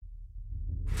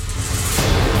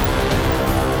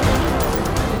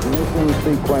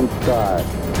sequence start.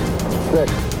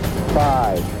 6,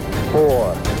 5,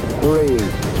 4, 3,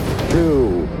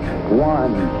 2,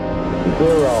 1,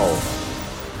 0.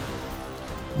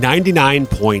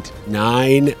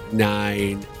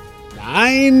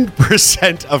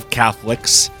 99.999% of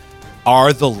Catholics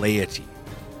are the laity.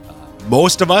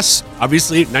 Most of us,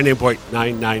 obviously,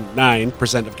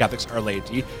 99.999% of Catholics are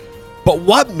laity. But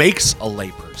what makes a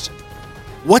layperson?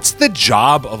 What's the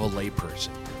job of a layperson?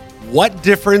 What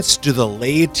difference do the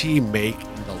laity make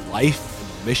in the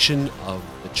life and mission of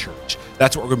the church?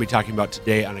 That's what we're going to be talking about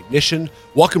today on Ignition.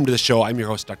 Welcome to the show. I'm your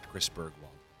host, Dr. Chris Bergwald.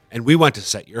 And we want to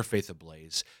set your faith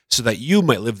ablaze so that you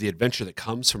might live the adventure that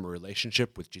comes from a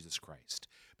relationship with Jesus Christ.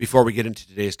 Before we get into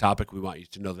today's topic, we want you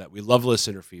to know that we love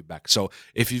listener feedback. So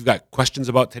if you've got questions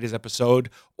about today's episode,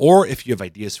 or if you have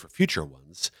ideas for future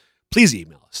ones, please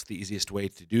email us. The easiest way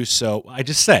to do so, I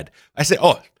said,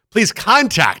 please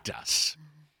contact us.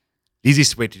 The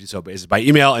easiest way to do so is by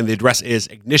email, and the address is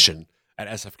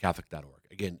ignition@sfcatholic.org.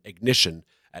 Again,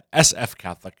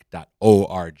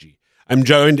 ignition@sfcatholic.org. I'm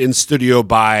joined in studio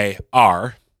by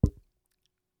R.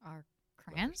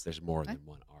 Kranz? There's more than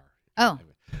one R. Oh.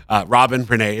 Robin,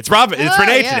 Renae. It's Robin. It's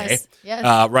Renae today. Yes.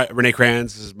 Renae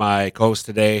Kranz is my co-host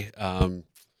today. Renae,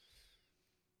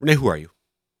 who are you?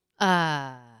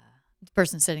 The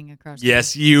person sitting across.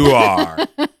 Yes, you are.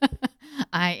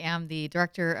 I am the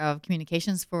director of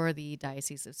communications for the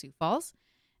Diocese of Sioux Falls.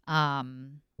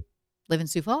 Live in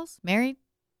Sioux Falls, married,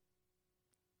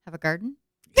 have a garden.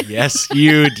 Yes,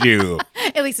 you do.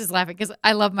 At least he's laughing because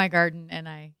I love my garden, and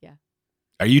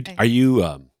Are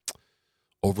you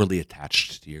overly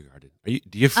attached to your garden?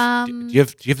 Do you have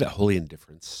that holy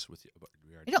indifference with you?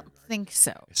 I don't think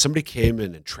so. If somebody came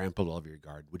in and trampled all of your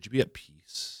garden, would you be at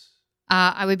peace?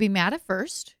 I would be mad at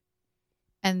first,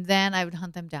 and then I would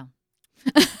hunt them down.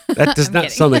 That does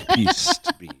not sound like peace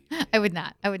to me. I would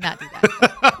not do that.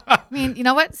 I mean, you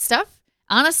know what?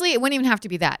 Honestly, it wouldn't even have to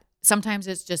be that. Sometimes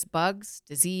it's just bugs,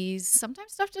 disease.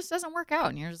 Sometimes stuff just doesn't work out,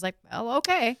 and you're just like, well,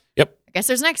 okay. Yep. I guess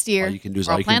there's next year. All you can do is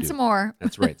I'll all you can plant do. some more.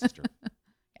 That's right, sister.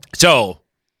 So,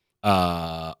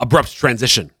 abrupt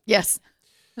transition. Yes.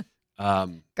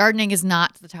 Gardening is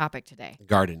not the topic today.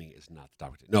 Gardening is not the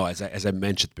topic. No, as I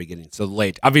mentioned at the beginning, so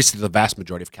obviously the vast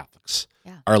majority of Catholics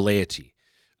are laity,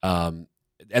 but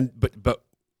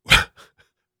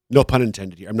no pun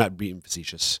intended here. I'm not being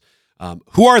facetious.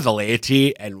 Who are the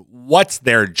laity and what's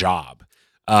their job?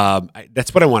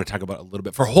 That's what I want to talk about a little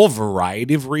bit for a whole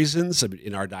variety of reasons. I mean,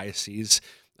 in our diocese,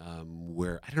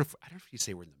 where I don't know if you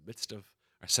say we're in the midst of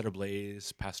our Set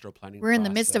Ablaze pastoral planning. We're in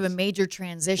the midst of a major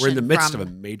transition. We're in the midst of a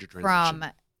major transition from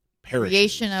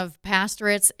creation of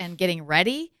pastorates and getting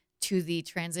ready to the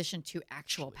transition to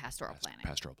actual pastoral planning.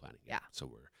 Pastoral planning, yeah. So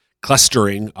we're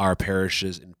clustering our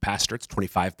parishes in pastorates,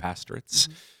 25 pastorates,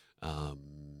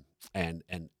 and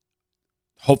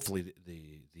hopefully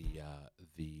the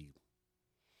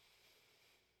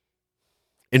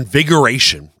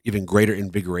invigoration, even greater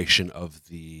invigoration of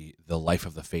the life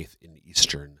of the faith in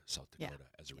eastern South Dakota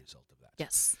as a result of that.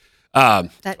 Yes.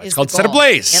 That is called Set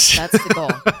Ablaze. Yep, that's the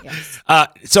goal. Yes.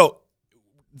 So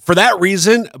for that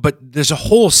reason, but there's a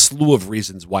whole slew of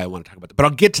reasons why I want to talk about that. But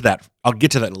I'll get to that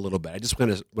in a little bit. I just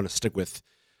want to stick with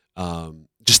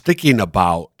just thinking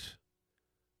about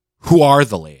who are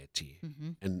the laity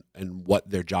and what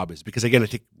their job is. Because again, I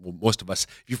think most of us,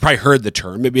 you've probably heard the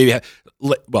term. The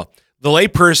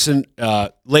layperson,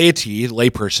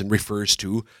 layperson refers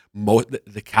to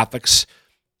the Catholics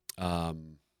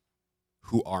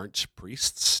who aren't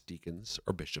priests, deacons,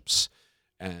 or bishops,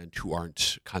 and who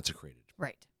aren't consecrated,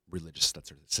 religious,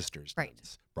 that's sisters,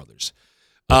 nuns, brothers.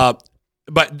 But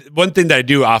one thing that I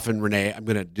do often, Renae, I'm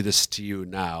going to do this to you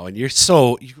now, and you're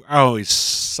so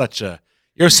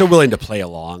willing to play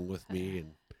along with me,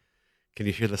 and can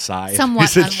you hear the sigh?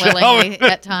 Somewhat unwillingly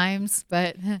at times,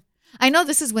 but I know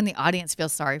this is when the audience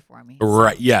feels sorry for me.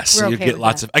 Right, yes. You get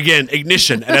lots of, again,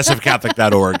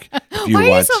 ignition@sfcatholic.org if you Why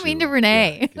want are you so mean to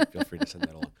Renae? Yeah, feel free to send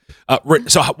that along.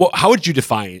 So how would you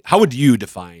define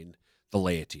the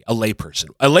laity, a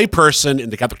layperson? A layperson in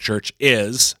the Catholic Church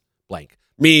is blank,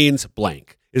 means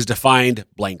blank, is defined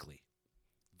blankly,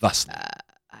 thusly.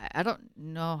 I don't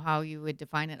know how you would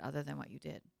define it other than what you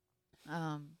did.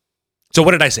 So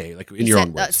what did I say, like in your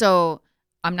own words? So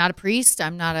I'm not a priest.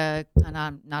 I'm not a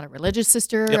religious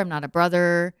sister. Yep. I'm not a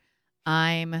brother.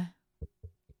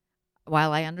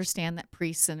 While I understand that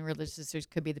priests and religious sisters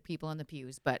could be the people in the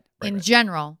pews, but in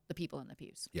general, the people in the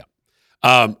pews. Yeah.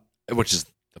 Which is,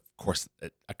 of course,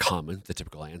 the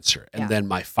typical answer. And Yeah. then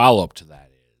my follow-up to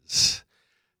that is,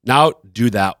 now do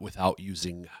that without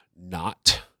using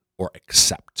not or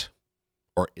except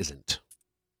or isn't.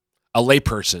 A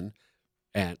layperson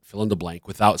and fill in the blank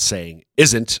without saying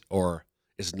isn't or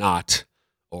is not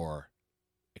or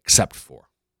except for.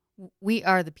 We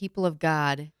are the people of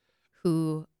God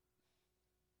who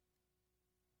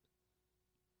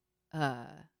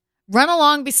run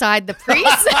along beside the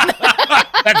priests.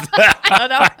 I don't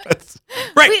know.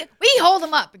 Right. We hold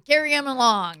them up and carry them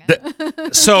along.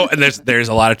 And there's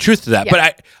a lot of truth to that.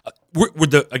 Yeah. But we're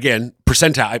the, again,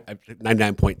 percentile,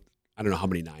 99 point, I don't know how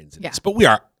many nines it is, but we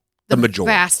are the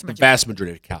majority, the vast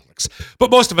majority of Catholics. But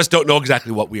most of us don't know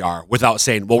exactly what we are without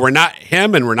saying, well, we're not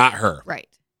him and we're not her. Right.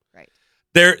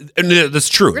 And that's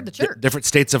true. We're the church. Different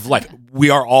states of life. Yeah. We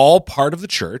are all part of the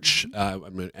church.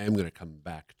 Mm-hmm. I'm going to come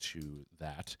back to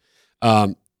that.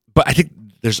 But I think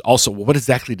there's also, what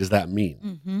exactly does that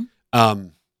mean? Mm-hmm.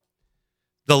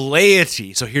 The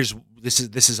laity. So this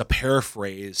is a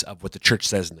paraphrase of what the church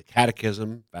says in the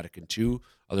Catechism, Vatican II,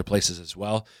 other places as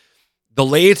well. The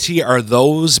laity are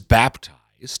those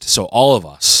baptized. So all of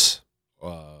us,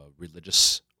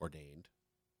 religious, ordained,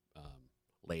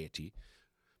 laity,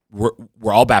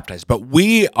 we're all baptized, but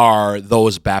we are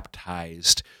those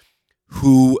baptized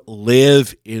who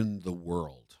live in the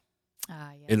world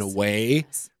in a way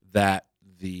that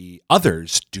the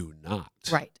others do not.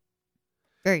 Right.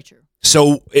 Very true.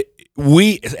 So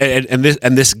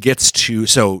this gets to,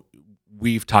 so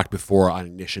we've talked before on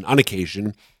Ignition on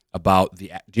occasion about do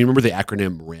you remember the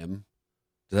acronym RIM?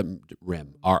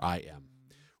 RIM, R-I-M.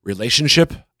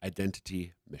 Relationship,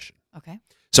 identity, mission. Okay.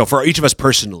 So for each of us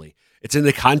personally, it's in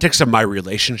the context of my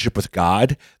relationship with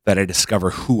God that I discover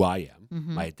who I am,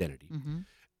 my identity,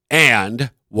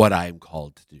 and what I am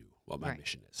called to do, what my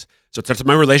mission is. So it starts with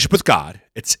my relationship with God.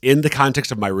 It's in the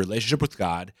context of my relationship with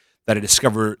God that I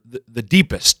discover the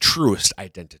deepest, truest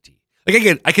identity. Like,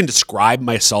 again, I can describe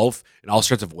myself in all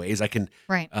sorts of ways. I can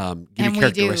give you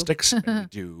characteristics. And we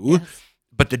do. Yes.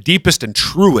 But the deepest and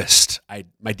truest,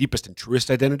 my deepest and truest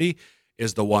identity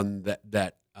is the one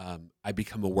that I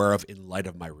become aware of in light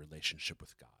of my relationship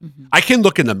with God. Mm-hmm. I can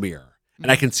look in the mirror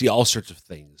and I can see all sorts of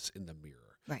things in the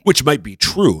mirror, which might be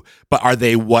true, but are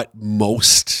they what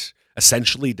most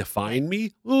essentially define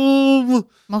me?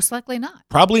 Most likely not.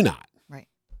 Probably not. Right.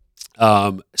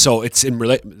 So it's in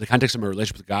the context of my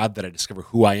relationship with God that I discover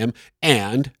who I am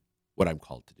and what I'm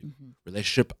called to do. Mm-hmm.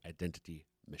 Relationship, identity,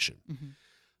 mission. Mm-hmm.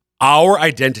 Our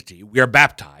identity, we are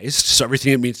baptized, so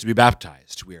everything it means to be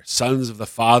baptized. We are sons of the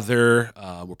Father.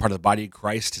 We're part of the body of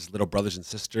Christ, his little brothers and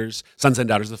sisters, sons and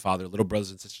daughters of the Father, little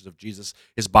brothers and sisters of Jesus,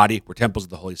 his body. We're temples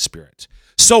of the Holy Spirit.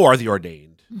 So are the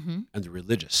ordained and the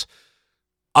religious.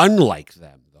 Unlike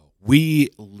them, though, we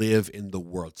live in the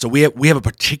world. So we have a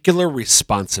particular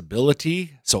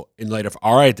responsibility. So in light of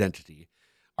our identity,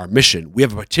 our mission, we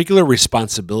have a particular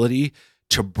responsibility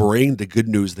to bring the good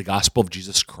news, the gospel of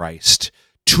Jesus Christ,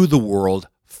 to the world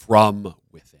from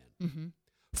within,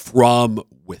 from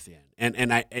within,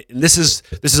 and this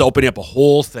is opening up a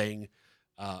whole thing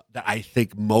that I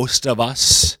think most of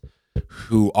us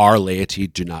who are laity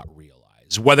do not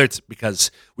realize. Whether it's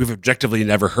because we've objectively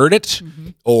never heard it,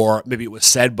 or maybe it was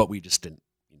said but we just didn't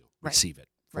receive it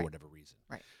for whatever reason.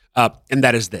 Right. And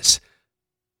that is this: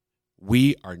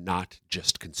 we are not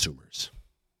just consumers.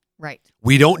 Right.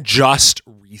 We don't just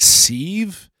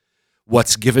receive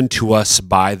what's given to us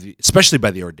especially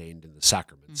by the ordained in the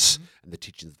sacraments and the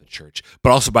teachings of the church, but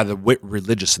also by the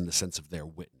religious in the sense of their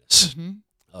witness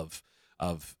of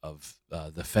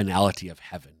the finality of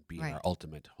heaven being our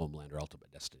ultimate homeland or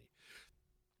ultimate destiny.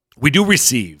 We do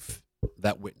receive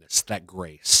that witness, that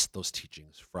grace, those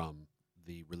teachings from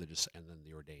the religious and then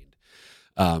the ordained.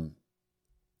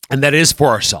 And that is for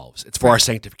ourselves. It's for our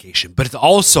sanctification, but it's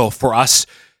also for us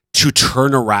to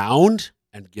turn around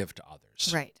and give to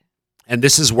others. Right. And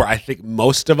this is where I think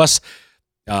most of us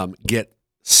get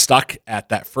stuck at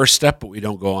that first step, but we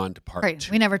don't go on to part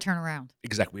two. We never turn around.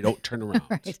 Exactly. We don't turn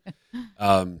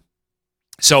around.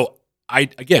 So I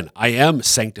am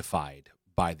sanctified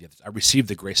by the others. I receive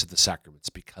the grace of the sacraments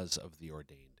because of the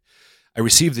ordained. I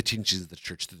receive the teachings of the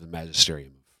church through the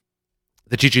magisterium,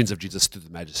 the teachings of Jesus through the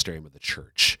magisterium of the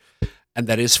church. And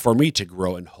that is for me to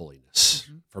grow in holiness,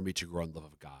 for me to grow in love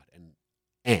of God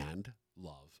and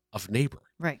love of neighbor.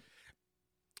 Right.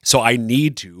 So I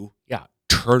need to,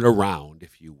 turn around,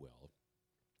 if you will,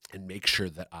 and make sure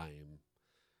that I'm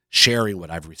sharing what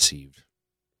I've received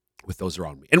with those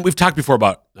around me. And we've talked before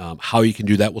about how you can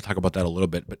do that. We'll talk about that a little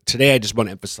bit. But today I just want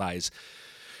to emphasize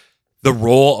the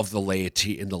role of the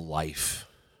laity in the life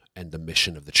and the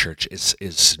mission of the church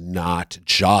is not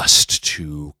just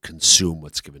to consume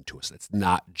what's given to us. It's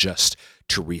not just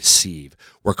to receive.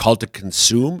 We're called to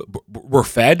consume. We're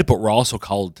fed, but we're also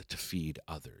called to feed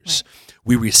others. Right.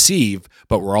 We receive,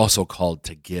 but we're also called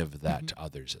to give that to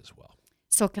others as well.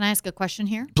 So can I ask a question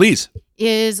here? Please.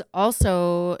 Is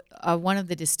also one of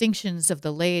the distinctions of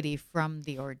the laity from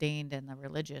the ordained and the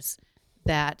religious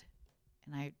that,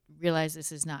 and I realize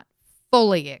this is not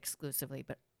fully exclusively,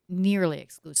 but nearly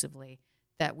exclusively,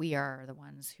 that we are the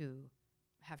ones who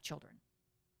have children.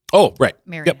 Oh, right.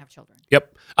 Marry Yep. and have children.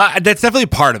 Yep. That's definitely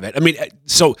part of it. I mean,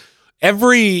 so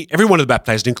every one of the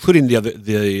baptized, including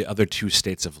the other two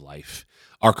states of life,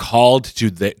 are called to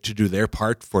do their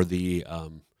part for the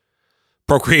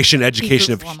procreation,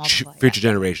 education of future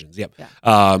generations. Yep.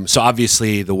 Yeah. So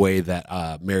obviously, the way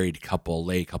that married couple,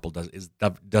 lay couple does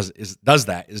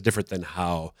that is different than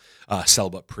how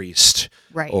celibate priest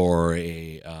Right. or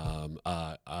a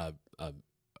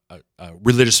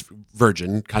religious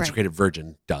virgin, consecrated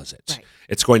virgin does it. Right.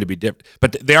 It's going to be different,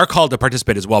 but they are called to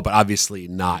participate as well, but obviously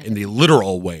not in the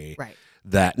literal way. Right.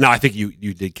 That now I think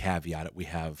you did caveat it. We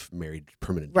have married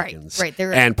permanent deacons, Right.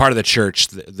 and part of the church.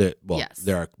 Yes.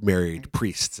 There are married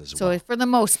priests as So well. for the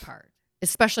most part,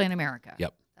 especially in America.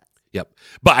 Yep.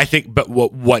 But I think,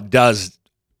 what does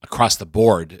across the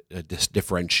board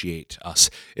differentiate us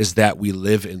is that we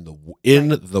live in the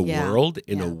world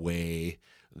in a way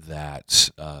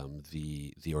that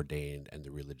the ordained and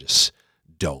the religious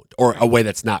don't, or a way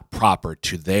that's not proper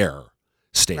to their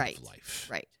state of life.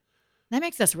 Right. That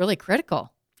makes us really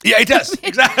critical. Yeah, it does.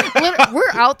 Exactly.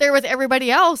 We're out there with everybody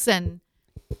else, and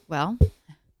well,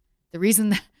 the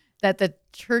reason that the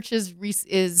church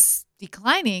is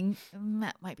declining,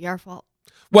 that might be our fault.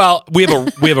 Well, we have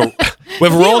a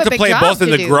role to big play job both in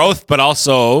to the do. growth, but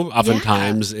also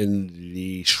oftentimes in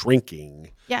the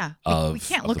shrinking. Yeah, of- we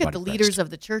can't of look the at the body of leaders Christ. of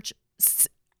the church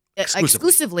Exclusively.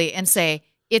 exclusively and say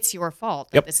it's your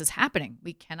fault that this is happening.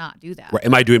 We cannot do that. Right.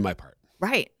 Am I doing my part?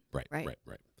 Right. Right.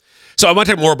 So I want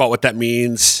to talk more about what that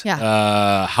means.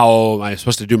 Yeah. How am I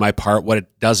supposed to do my part? What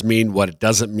it does mean, what it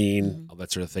doesn't mean, all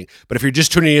that sort of thing. But if you're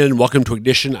just tuning in, welcome to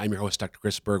Ignition. I'm your host, Dr.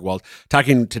 Chris Bergwald,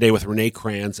 talking today with Renae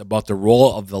Kranz about the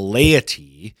role of the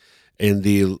laity in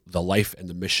the life and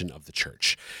the mission of the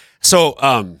church. So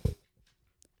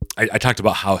I talked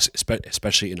about how,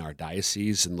 especially in our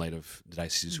diocese, in light of the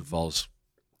diocese who follows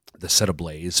the Set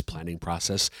Ablaze planning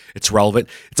process, it's relevant.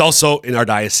 It's also in our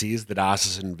diocese, the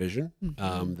diocesan vision,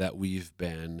 that we've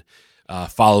been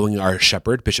following our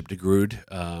shepherd, Bishop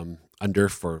DeGrood, under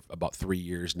for about 3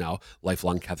 years now,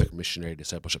 lifelong Catholic missionary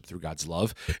discipleship through God's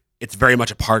love. It's very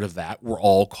much a part of that. We're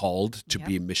all called to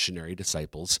be missionary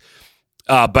disciples.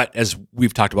 But as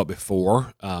we've talked about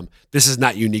before, this is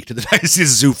not unique to the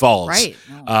Diocese of Sioux Falls. Right.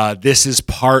 No. This is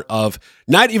part of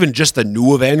not even just the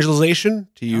new evangelization,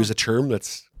 to use a term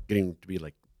that's getting to be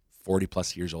like 40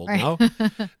 plus years old now.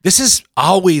 This has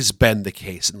always been the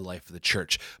case in the life of the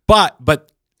church. But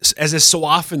as is so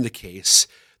often the case,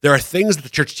 there are things that the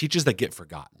church teaches that get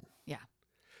forgotten. Yeah.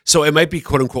 So it might be,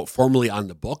 quote unquote, formally on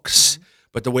the books,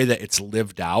 but the way that it's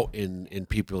lived out in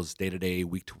people's day-to-day,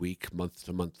 week-to-week,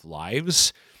 month-to-month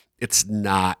lives, it's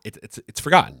not, it's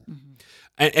forgotten.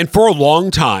 And for a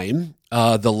long time,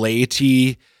 the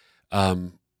laity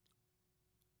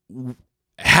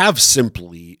have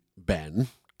simply been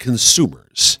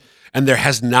consumers. And there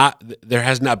has not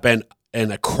been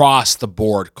an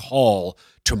across-the-board call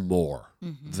to more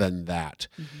than that.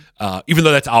 Even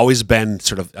though that's always been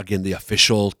sort of, again, the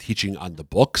official teaching on the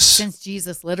books. Since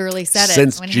Jesus literally said it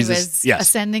Since when Jesus- he was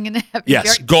ascending in heaven.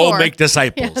 Yes, go make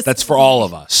disciples. Yes. That's for all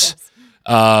of us.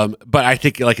 But I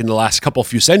think like in the last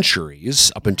few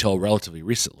centuries, up until relatively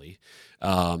recently,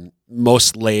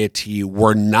 most laity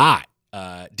were not,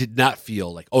 did not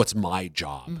feel like, oh, it's my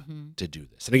job to do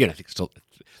this. And again, I think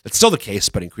that's still the case,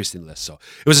 but increasingly less so.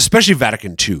 It was especially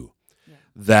Vatican II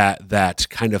that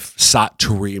kind of sought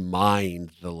to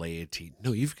remind the laity,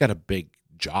 no, you've got a big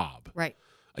job. Right.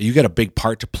 You got a big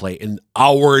part to play in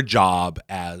our job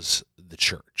as the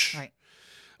church. Right.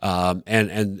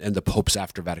 And the popes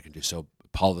after Vatican II, so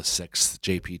Paul VI,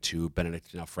 JP II,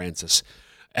 Benedict, now Francis,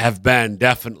 have been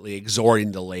definitely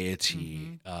exhorting the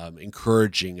laity,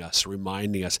 encouraging us,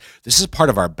 reminding us, this is part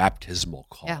of our baptismal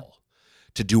call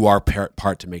to do our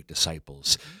part to make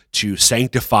disciples, to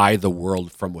sanctify the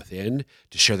world from within,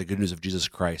 to share the good news of Jesus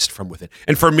Christ from within.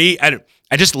 And for me, I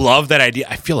just love that idea.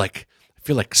 I feel like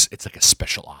it's like a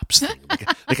special ops thing.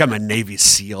 Like I'm a Navy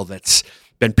SEAL that's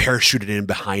been parachuted in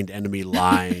behind enemy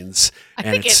lines. I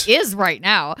think it is right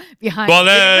now behind. Well,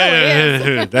 it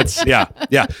really is. that's yeah.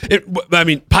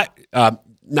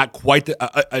 not quite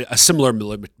a similar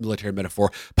military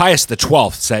metaphor. Pius XII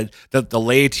said that the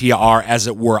laity are, as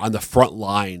it were, on the front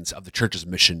lines of the church's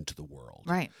mission to the world.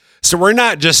 Right. So we're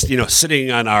not just,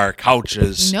 sitting on our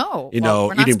couches, No. Well,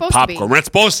 we're not eating supposed to be. popcorn. We're not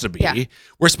supposed to be. Yeah.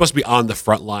 We're supposed to be on the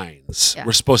front lines. Yeah.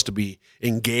 We're supposed to be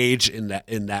engaged in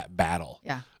that battle.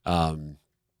 Yeah.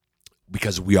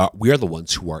 Because we are the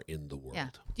ones who are in the world. Yeah.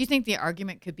 Do you think the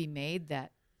argument could be made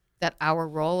that our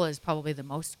role is probably the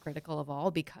most critical of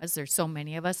all because there's so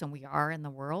many of us and we are in the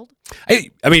world? I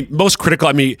mean, most critical.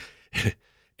 I mean,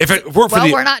 if it were for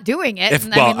we're not doing it.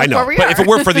 I know, but if it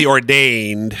were for the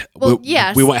ordained, well,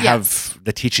 we wouldn't have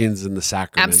the teachings and the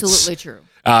sacraments. Absolutely true.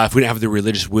 If we didn't have the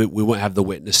religious, we wouldn't have the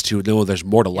witness to no. There's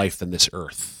more to life than this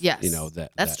earth. Yes,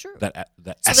 that's true. That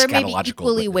so they're maybe eschatological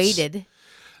equally witness. weighted.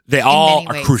 They all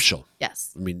are ways. crucial.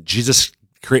 Yes. I mean, Jesus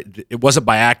created. It wasn't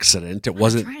by accident. It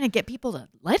wasn't trying to get people to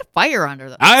light a fire under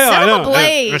them. I know.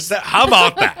 Ablaze. How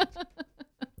about that?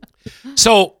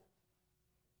 So,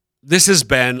 this has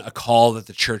been a call that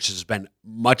the church has been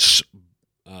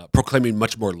proclaiming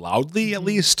much more loudly, at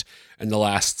least in the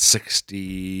last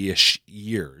 60-ish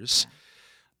years.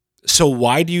 So,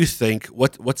 why do you think?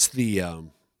 What's the?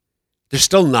 There's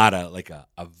still not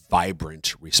a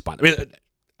vibrant response. I mean,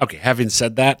 okay. Having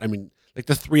said that, I mean, like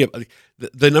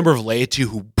the number of laity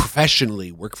who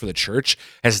professionally work for the church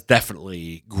has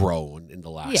definitely grown in the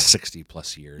last 60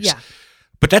 plus years. Yeah.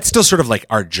 But that's still sort of like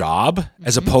our job,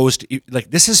 as opposed to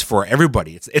like this is for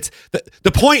everybody. It's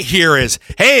the point here is,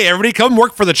 hey, everybody come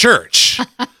work for the church.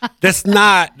 That's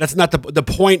not the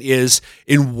point. Is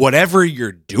in whatever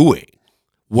you're doing,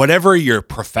 whatever your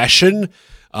profession.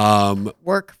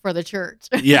 Work for the church.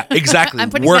 Yeah, exactly.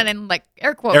 I'm putting that in like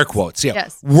air quotes. Air quotes, yeah.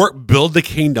 Yes. Build the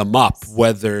kingdom up,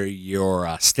 whether you're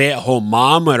a stay-at-home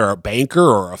mom or a banker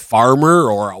or a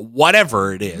farmer or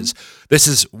whatever it is. This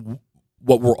is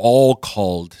what we're all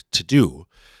called to do.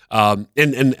 And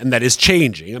that is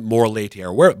changing. More laity are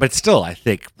aware, but still, I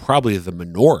think probably the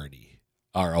minority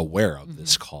are aware of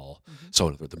this call.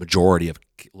 So the majority of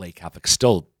lay Catholics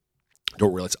still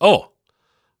don't realize,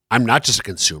 I'm not just a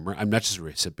consumer. I'm not just a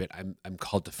recipient. I'm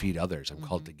called to feed others. I'm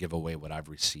called to give away what I've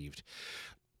received.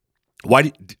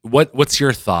 What's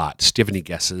your thoughts? Do you have any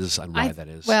guesses on why that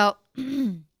is? Well,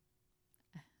 it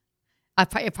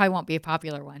probably won't be a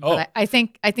popular one, but I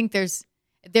think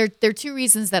there are two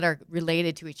reasons that are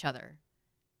related to each other.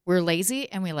 We're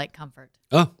lazy and we like comfort.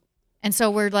 Oh, and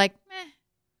so we're like,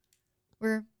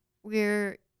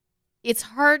 we're. It's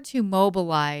hard to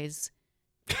mobilize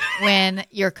when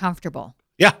you're comfortable.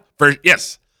 Yeah.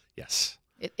 Yes.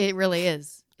 It really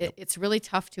is. It's really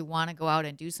tough to want to go out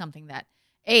and do something that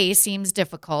seems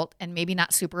difficult and maybe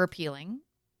not super appealing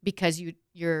because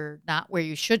you're not where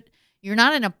you should. You're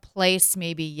not in a place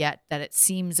maybe yet that it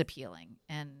seems appealing,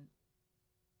 and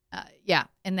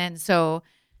and then so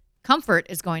comfort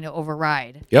is going to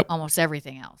override almost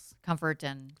everything else. Comfort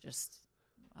and just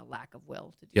a lack of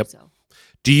will to do so.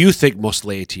 Do you think most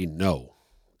laity know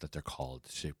that they're called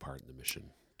to take part in the mission?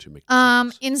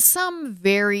 In some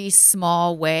very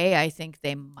small way, I think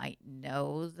they might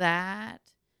know that,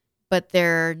 but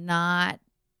they're not.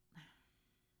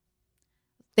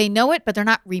 They know it, but they're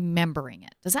not remembering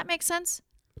it. Does that make sense?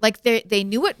 Like they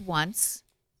knew it once,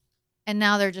 and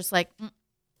now they're just like.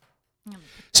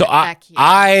 So I'm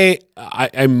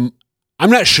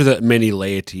not sure that many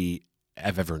laity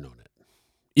have ever known it,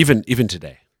 even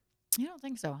today. You don't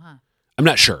think so, huh? I'm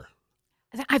not sure.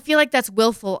 I feel like that's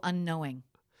willful unknowing.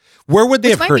 Where would they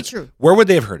have heard? Be true. Where would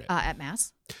they have heard it? At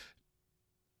Mass.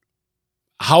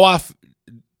 How often?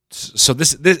 So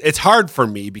this it's hard for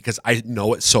me because I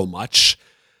know it so much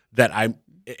that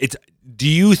do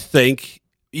you think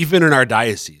even in our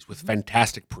diocese with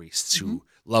fantastic priests who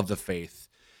love the faith,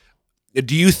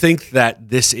 do you think that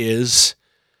this is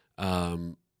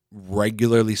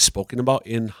regularly spoken about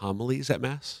in homilies at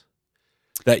Mass?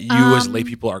 That you as lay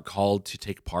people are called to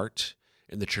take part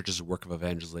in the church's work of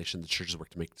evangelization, the church's work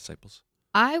to make disciples?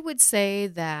 I would say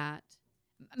that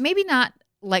maybe not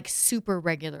like super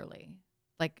regularly.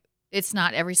 Like it's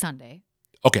not every Sunday.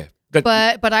 Okay.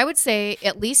 But I would say,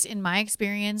 at least in my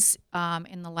experience,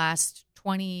 in the last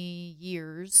 20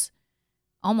 years,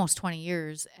 almost 20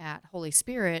 years at Holy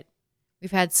Spirit,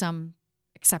 we've had some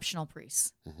exceptional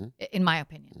priests, in my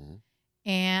opinion.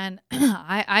 And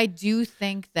I do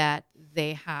think that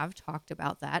they have talked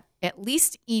about that, at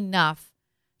least enough.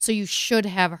 So you should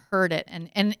have heard it,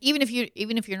 and even if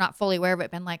you're not fully aware of it,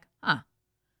 been like,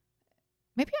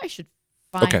 maybe I should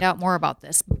find out more about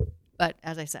this. But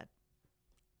as I said,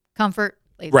 comfort,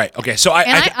 lazy. Right. Okay. So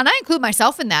I include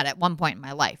myself in that at one point in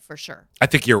my life for sure. I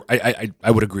think I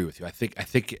would agree with you. I think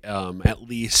at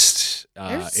least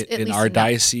in our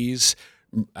diocese,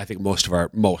 I think most of our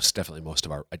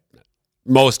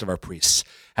priests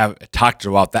have talked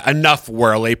about that enough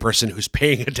where a layperson who's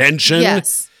paying attention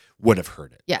Yes. would have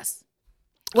heard it. Yes.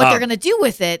 What they're going to do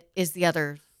with it is the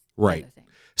other Right. thing.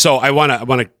 So I want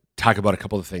to talk about a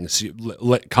couple of things.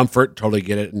 Comfort, totally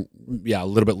get it. And a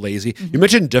little bit lazy. You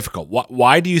mentioned difficult.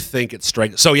 Why do you think it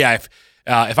strikes? So if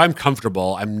I'm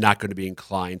comfortable, I'm not going to be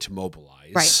inclined to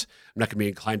mobilize. Right. I'm not going to be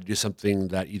inclined to do something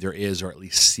that either is or at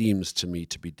least seems to me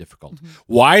to be difficult.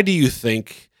 Why do you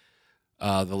think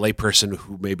the layperson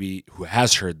who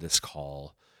has heard this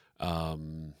call,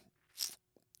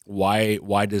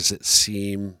 why does it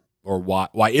seem, or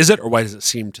why is it, or why does it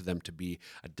seem to them to be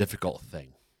a difficult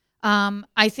thing?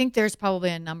 I think there's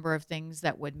probably a number of things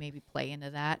that would maybe play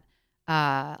into that.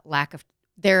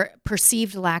 Their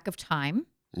perceived lack of time,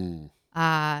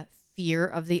 fear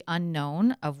of the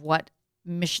unknown, of what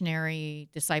missionary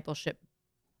discipleship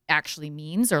actually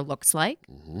means or looks like.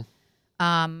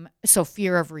 So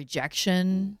fear of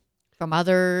rejection from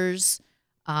others,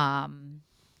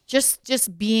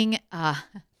 just being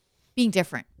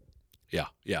different. Yeah.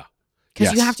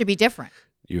 Because you have to be different.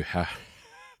 You have.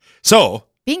 So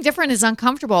Being different is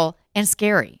uncomfortable and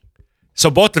scary. So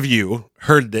both of you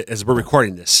heard that as we're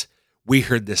recording this. We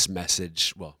heard this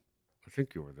message. Well, I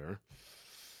think you were there.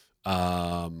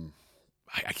 I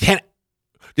can't.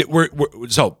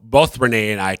 So both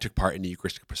Renae and I took part in the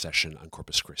Eucharistic procession on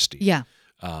Corpus Christi. Yeah.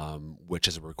 Which,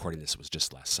 as we're recording this, was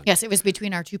just last Sunday. Yes, it was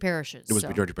between our two parishes. It was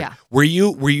between our two parishes.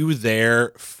 Yeah. Were you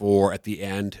there for at the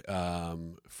end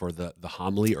for the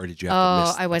homily, or did you have to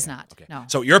miss? I was not. Okay. No.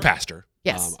 So your pastor,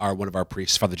 Yes. one of our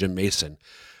priests, Father Jim Mason,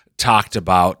 talked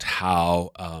about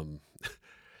how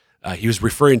he was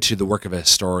referring to the work of a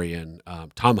historian,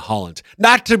 Tom Holland,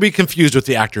 not to be confused with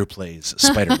the actor who plays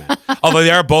Spider-Man, although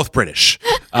they are both British.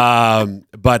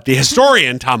 But the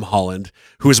historian, Tom Holland,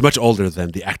 who is much older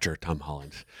than the actor, Tom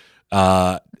Holland,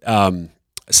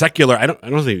 secular, I don't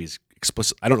think he's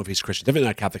explicit. I don't know if he's Christian, definitely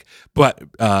not Catholic, but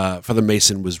Father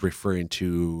Mason was referring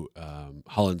to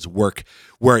Holland's work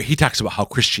where he talks about how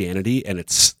Christianity and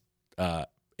its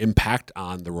impact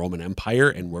on the Roman Empire,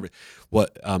 and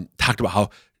talked about how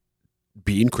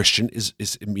being Christian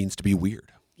it means to be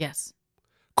weird. Yes.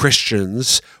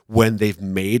 Christians, when they've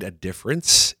made a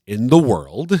difference in the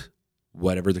world,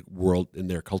 whatever the world in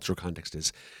their cultural context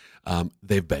is,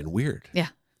 they've been weird. Yeah.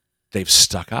 They've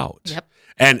stuck out. Yep.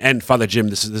 And Father Jim,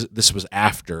 this was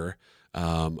after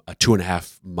a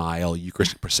 2.5 mile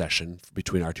Eucharistic procession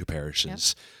between our two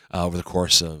parishes over the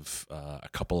course of a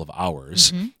couple of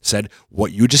hours. Said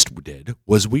what you just did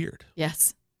was weird.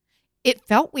 Yes. It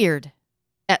felt weird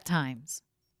at times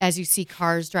as you see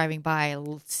cars driving by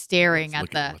staring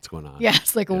at what's going on.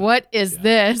 Yes, what is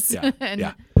this?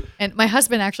 Yeah. And my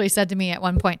husband actually said to me at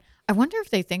one point, I wonder if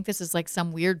they think this is like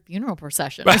some weird funeral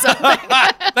procession or something.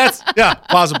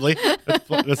 Possibly.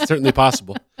 That's certainly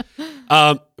possible.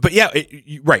 But yeah,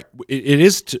 right. It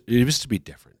is to be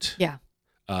different. Yeah.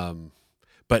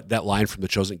 But that line from The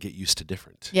Chosen, get used to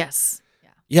different. Yes.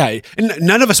 Yeah. And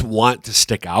none of us want to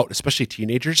stick out, especially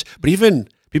teenagers, but even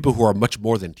people who are much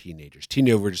more than teenagers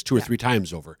 2 or 3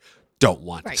 times over, don't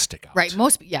want to stick out. Right.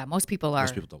 Most people are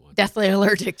don't want deathly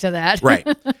allergic to that. Right.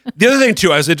 The other thing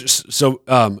too, I was interested,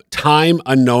 time,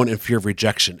 unknown, and fear of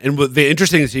rejection. And what the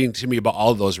interesting thing to me about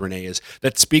all of those, Renae, is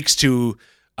that speaks to,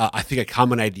 I think, a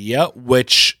common idea,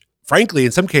 which frankly,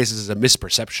 in some cases is a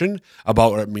misperception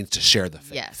about what it means to share the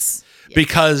faith. Yes.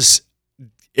 Because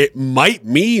it might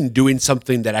mean doing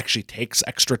something that actually takes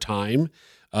extra time,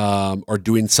 or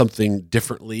doing something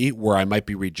differently where I might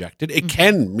be rejected. It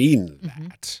can mean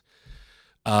that.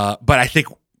 But I think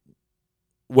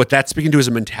what that's speaking to is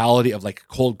a mentality of like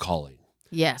cold calling.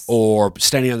 Yes. Or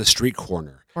standing on the street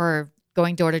corner. Or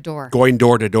going door to door. Going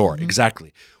door to door,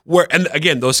 exactly. And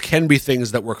again, those can be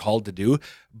things that we're called to do.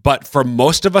 But for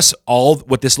most of us,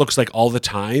 what this looks like all the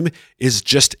time is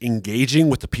just engaging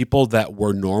with the people that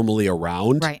we're normally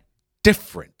around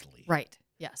differently. Right.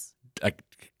 Yes. I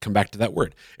come back to that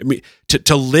word. I mean,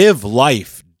 to live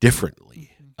life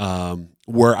differently,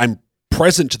 where I'm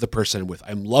present to the person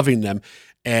I'm loving them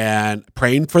and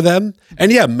praying for them.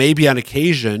 And maybe on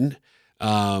occasion,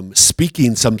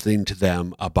 speaking something to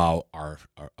them about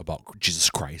about Jesus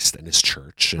Christ and his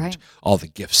church and all the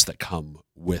gifts that come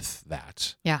with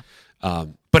that. Yeah.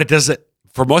 But it doesn't,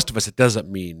 for most of us, it doesn't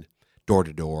mean door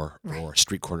to door or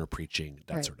street corner preaching,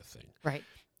 that sort of thing. Right.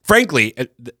 Frankly,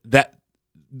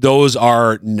 those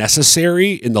are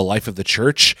necessary in the life of the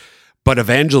church, but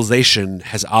evangelization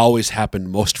has always happened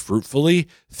most fruitfully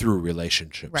through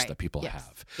relationships that people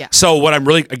have. Yeah. So what I'm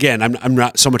really, again, I'm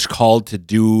not so much called to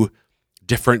do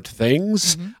different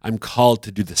things. I'm called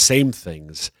to do the same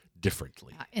things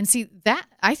differently. And see that,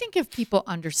 I think if people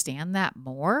understand that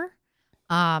more,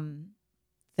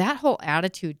 that whole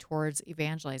attitude towards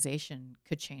evangelization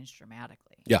could change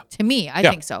dramatically. Yeah. To me, I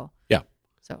think so. Yeah.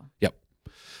 So. Yep.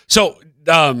 So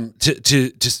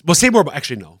well, say more about,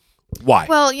 actually, no. Why?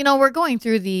 Well, we're going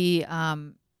through the,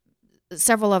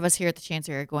 several of us here at the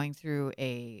Chancery are going through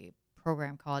a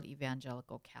program called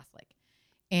Evangelical Catholic.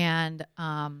 And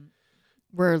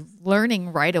we're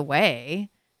learning right away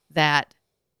that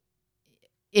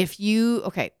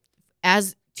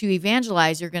as to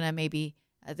evangelize, you're going to maybe,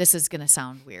 this is going to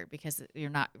sound weird because you're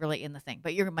not really in the thing,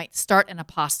 but you might start an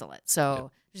apostolate. So,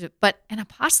 but an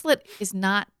apostolate is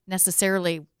not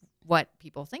necessarily what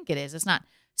people think it is. It's not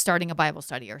starting a Bible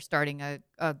study or starting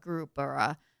a group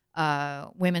or a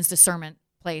women's discernment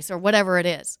place or whatever it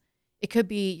is. It could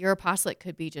be, your apostolate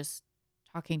could be just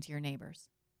talking to your neighbors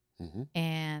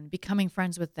and becoming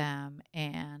friends with them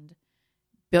and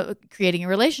creating a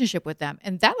relationship with them.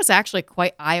 And that was actually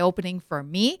quite eye-opening for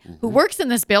me, who works in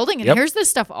this building and hears this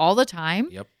stuff all the time.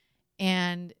 Yep.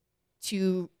 And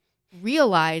to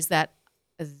realize that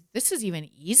this is even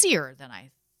easier than I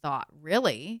thought,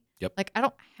 really. Yep. Like, I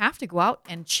don't have to go out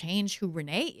and change who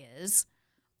Renae is.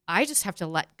 I just have to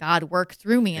let God work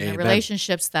through me in the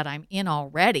relationships that I'm in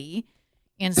already,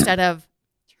 instead of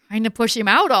trying to push him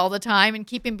out all the time and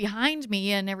keep him behind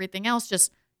me and everything else.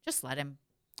 Just let him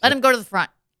go to the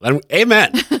front.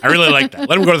 Amen. I really like that.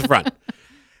 Let him go to the front.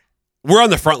 We're on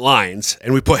the front lines,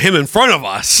 and we put him in front of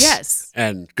us. Yes.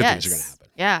 And good things are going to happen.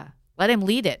 Yeah. Let him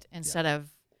lead it instead of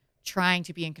trying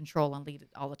to be in control and lead it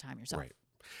all the time yourself. Right.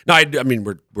 No, I mean,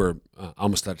 we're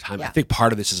almost out of time. Yeah. I think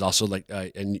part of this is also like,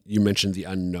 and you mentioned the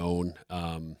unknown.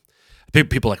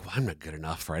 People are like, well, I'm not good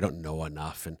enough, or I don't know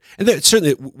enough, and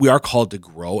certainly we are called to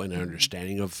grow in an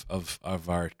understanding of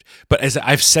our. But as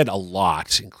I've said a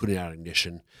lot, including at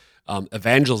Ignition,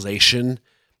 evangelization.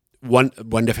 One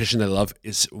definition that I love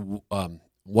is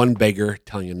one beggar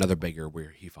telling another beggar where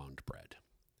he found bread.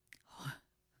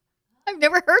 I've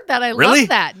never heard that. I Really? love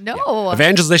that. No. Yeah.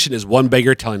 Evangelization is one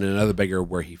beggar telling another beggar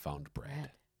where he found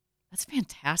bread. That's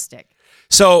fantastic.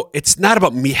 So it's not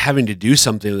about me having to do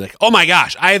something like, oh my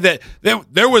gosh,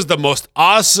 there was the most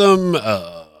awesome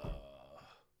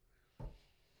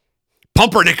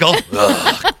pumpernickel.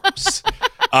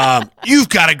 You've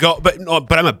got to go, but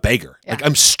I'm a beggar. Yeah. Like,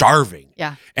 I'm starving.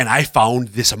 Yeah. And I found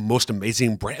this most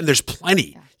amazing bread, and there's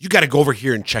plenty. Yeah. You got to go over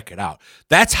here and check it out.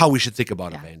 That's how we should think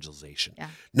about evangelization. Yeah.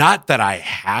 Not that I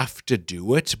have to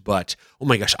do it, but oh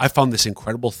my gosh, I found this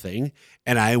incredible thing,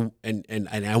 and I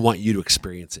want you to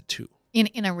experience it too.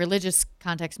 In a religious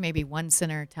context, maybe one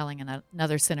sinner telling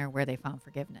another sinner where they found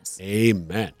forgiveness.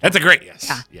 Amen. That's a great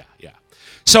yes. Yeah.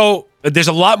 So there's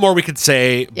a lot more we could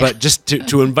say, but just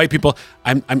to invite people,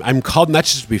 I'm called not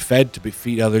just to be fed, to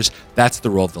feed others. That's the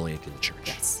role of the laity in the church.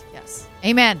 Yes.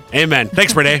 Amen.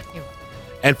 Thanks, Renae.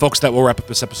 And folks, that will wrap up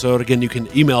this episode. Again, you can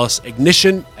email us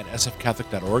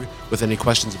ignition@sfcatholic.org with any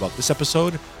questions about this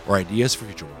episode or ideas for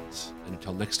future ones. And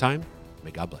until next time, may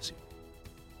God bless you.